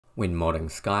When modding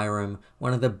Skyrim,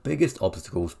 one of the biggest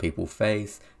obstacles people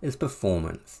face is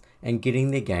performance and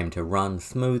getting their game to run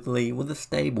smoothly with a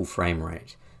stable frame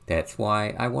rate. That's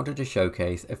why I wanted to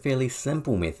showcase a fairly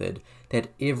simple method that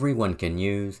everyone can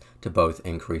use to both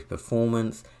increase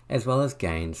performance as well as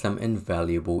gain some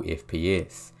invaluable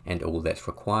FPS, and all that's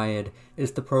required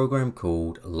is the program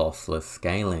called Lossless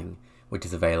Scaling, which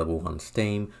is available on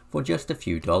Steam for just a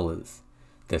few dollars.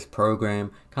 This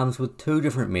program comes with two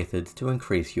different methods to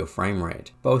increase your frame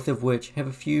rate, both of which have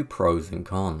a few pros and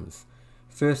cons.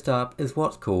 First up is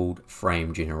what's called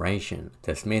frame generation.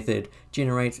 This method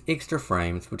generates extra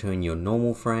frames between your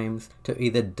normal frames to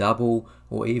either double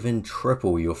or even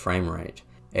triple your frame rate.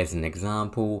 As an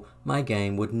example, my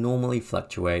game would normally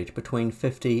fluctuate between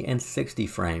 50 and 60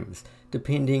 frames,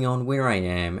 depending on where I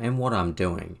am and what I'm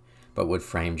doing. But with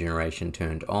frame generation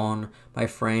turned on, my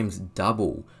frames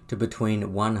double to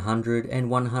between 100 and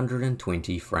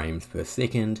 120 frames per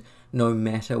second, no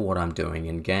matter what I'm doing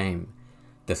in game.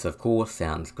 This of course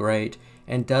sounds great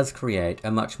and does create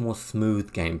a much more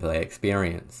smooth gameplay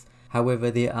experience.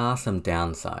 However, there are some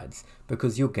downsides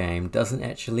because your game doesn't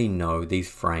actually know these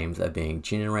frames are being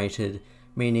generated,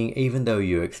 meaning even though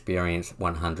you experience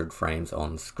 100 frames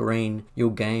on screen,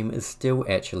 your game is still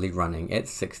actually running at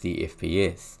 60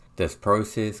 FPS. This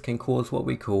process can cause what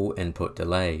we call input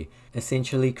delay,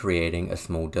 essentially creating a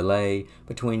small delay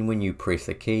between when you press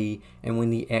a key and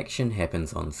when the action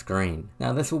happens on screen.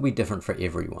 Now this will be different for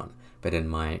everyone, but in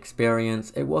my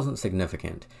experience it wasn't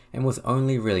significant and was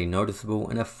only really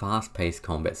noticeable in a fast-paced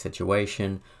combat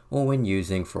situation or when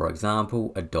using, for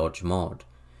example, a dodge mod.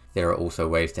 There are also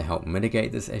ways to help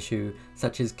mitigate this issue,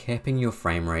 such as capping your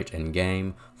frame rate in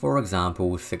game, for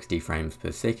example 60 frames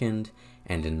per second,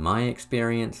 and in my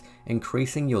experience,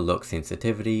 increasing your look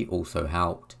sensitivity also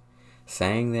helped.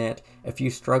 Saying that, if you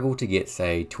struggle to get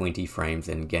say 20 frames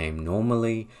in game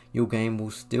normally, your game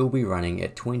will still be running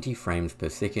at 20 frames per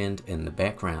second in the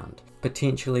background,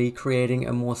 potentially creating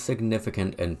a more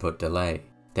significant input delay.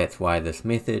 That's why this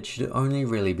method should only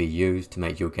really be used to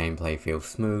make your gameplay feel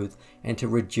smooth and to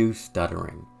reduce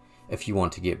stuttering. If you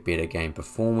want to get better game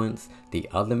performance, the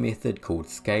other method called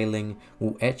scaling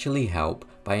will actually help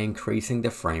by increasing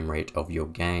the frame rate of your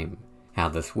game. How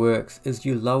this works is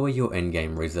you lower your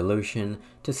in-game resolution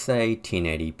to say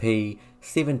 1080p,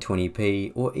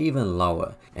 720p or even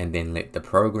lower, and then let the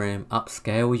program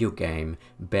upscale your game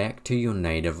back to your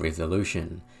native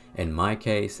resolution, in my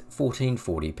case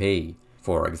 1440p.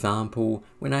 For example,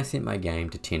 when I set my game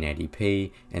to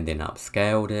 1080p and then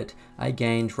upscaled it, I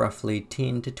gained roughly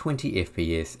 10 to 20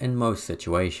 FPS in most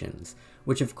situations,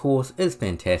 which of course is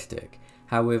fantastic.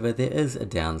 However, there is a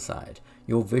downside.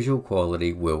 Your visual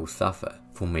quality will suffer.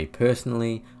 For me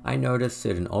personally, I noticed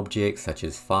certain objects such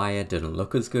as fire didn't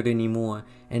look as good anymore,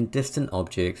 and distant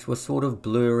objects were sort of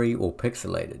blurry or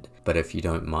pixelated. But if you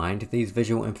don't mind these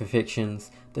visual imperfections,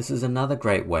 this is another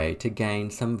great way to gain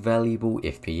some valuable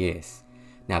FPS.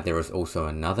 Now there is also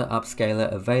another upscaler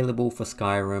available for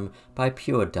Skyrim by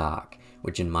Pure Dark,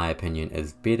 which in my opinion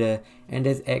is better and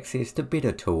has access to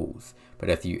better tools. But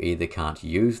if you either can't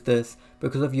use this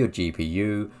because of your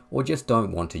GPU or just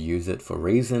don't want to use it for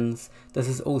reasons, this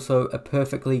is also a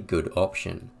perfectly good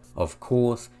option. Of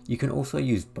course, you can also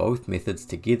use both methods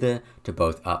together to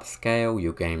both upscale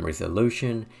your game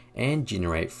resolution and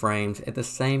generate frames at the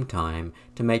same time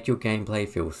to make your gameplay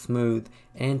feel smooth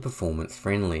and performance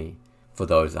friendly. For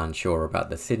those unsure about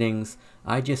the settings,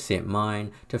 I just set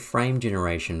mine to frame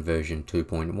generation version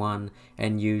 2.1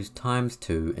 and used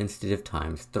 ×2 instead of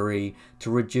 ×3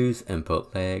 to reduce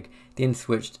input lag, then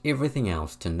switched everything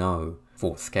else to no.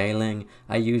 For scaling,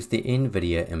 I used the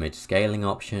NVIDIA image scaling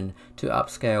option to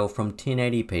upscale from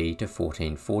 1080p to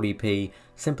 1440p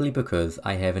simply because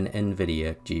I have an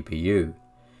NVIDIA GPU.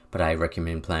 But I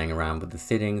recommend playing around with the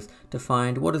settings to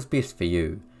find what is best for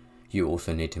you. You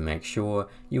also need to make sure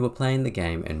you are playing the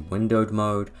game in windowed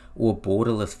mode or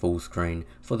borderless full screen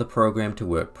for the program to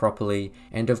work properly,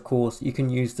 and of course you can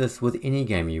use this with any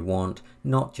game you want,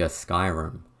 not just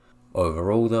Skyrim.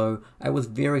 Overall though, I was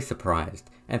very surprised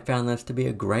and found this to be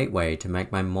a great way to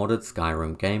make my modded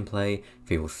Skyrim gameplay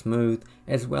feel smooth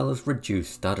as well as reduce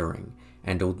stuttering,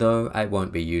 and although I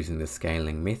won't be using the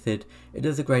scaling method, it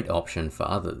is a great option for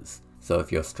others. So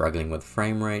if you're struggling with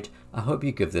frame rate, I hope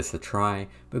you give this a try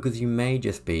because you may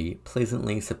just be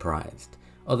pleasantly surprised.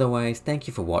 Otherwise, thank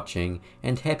you for watching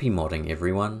and happy modding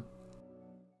everyone.